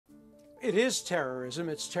It is terrorism.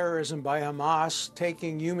 It's terrorism by Hamas,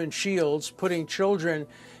 taking human shields, putting children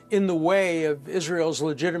in the way of Israel's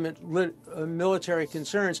legitimate military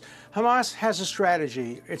concerns. Hamas has a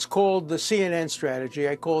strategy. It's called the CNN strategy.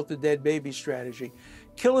 I call it the dead baby strategy.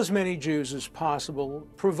 Kill as many Jews as possible,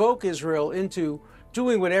 provoke Israel into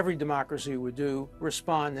doing what every democracy would do,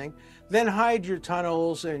 responding, then hide your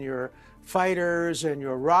tunnels and your fighters and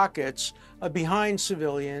your rockets behind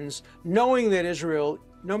civilians, knowing that Israel,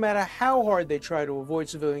 no matter how hard they try to avoid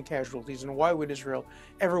civilian casualties, and why would Israel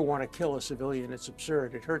ever want to kill a civilian? It's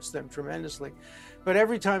absurd. It hurts them tremendously. But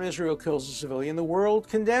every time Israel kills a civilian, the world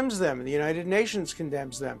condemns them, and the United Nations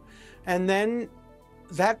condemns them. And then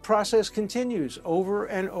that process continues over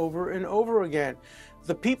and over and over again.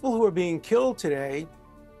 The people who are being killed today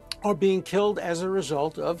are being killed as a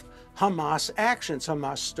result of Hamas actions.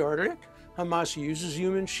 Hamas started it. Hamas uses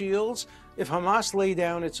human shields. If Hamas lay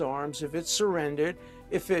down its arms, if it surrendered,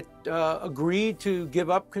 if it agreed to give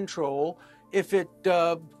up control, if it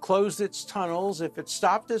closed its tunnels, if it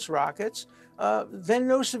stopped its rockets, then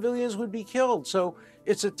no civilians would be killed. So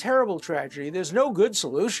it's a terrible tragedy. There's no good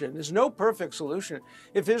solution. There's no perfect solution.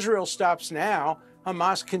 If Israel stops now,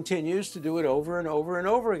 Hamas continues to do it over and over and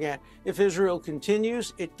over again. If Israel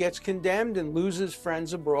continues, it gets condemned and loses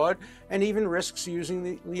friends abroad and even risks using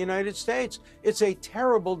the United States. It's a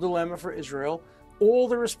terrible dilemma for Israel. All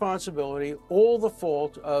the responsibility, all the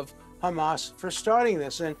fault of Hamas for starting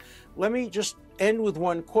this. And let me just end with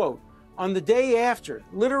one quote. On the day after,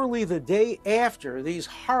 literally the day after these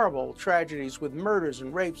horrible tragedies with murders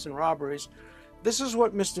and rapes and robberies, this is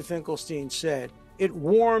what Mr. Finkelstein said. It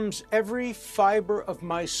warms every fiber of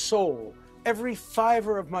my soul, every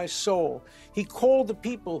fiber of my soul. He called the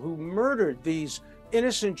people who murdered these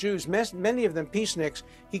innocent Jews, many of them peaceniks,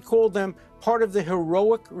 he called them part of the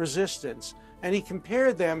heroic resistance. And he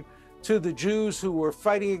compared them to the Jews who were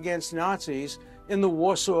fighting against Nazis in the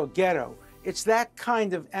Warsaw Ghetto. It's that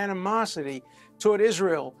kind of animosity toward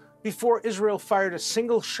Israel before Israel fired a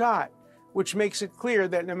single shot, which makes it clear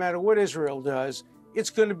that no matter what Israel does, it's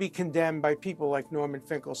going to be condemned by people like Norman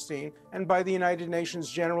Finkelstein and by the United Nations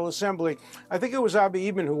General Assembly. I think it was Abiy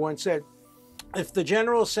Ibn who once said, if the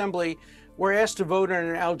General Assembly were asked to vote on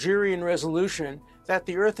an Algerian resolution that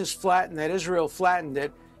the earth is flat and that Israel flattened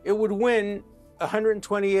it, it would win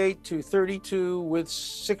 128 to 32 with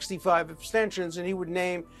 65 abstentions, and he would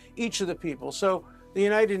name each of the people. So the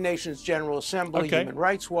United Nations General Assembly, Human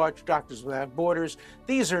Rights Watch, Doctors Without Borders,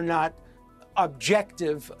 these are not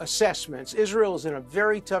objective assessments. Israel is in a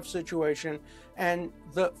very tough situation, and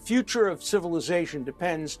the future of civilization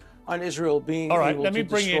depends on Israel being able to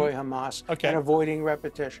destroy Hamas and avoiding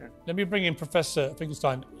repetition. Let me bring in Professor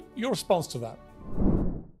Finkelstein. Your response to that?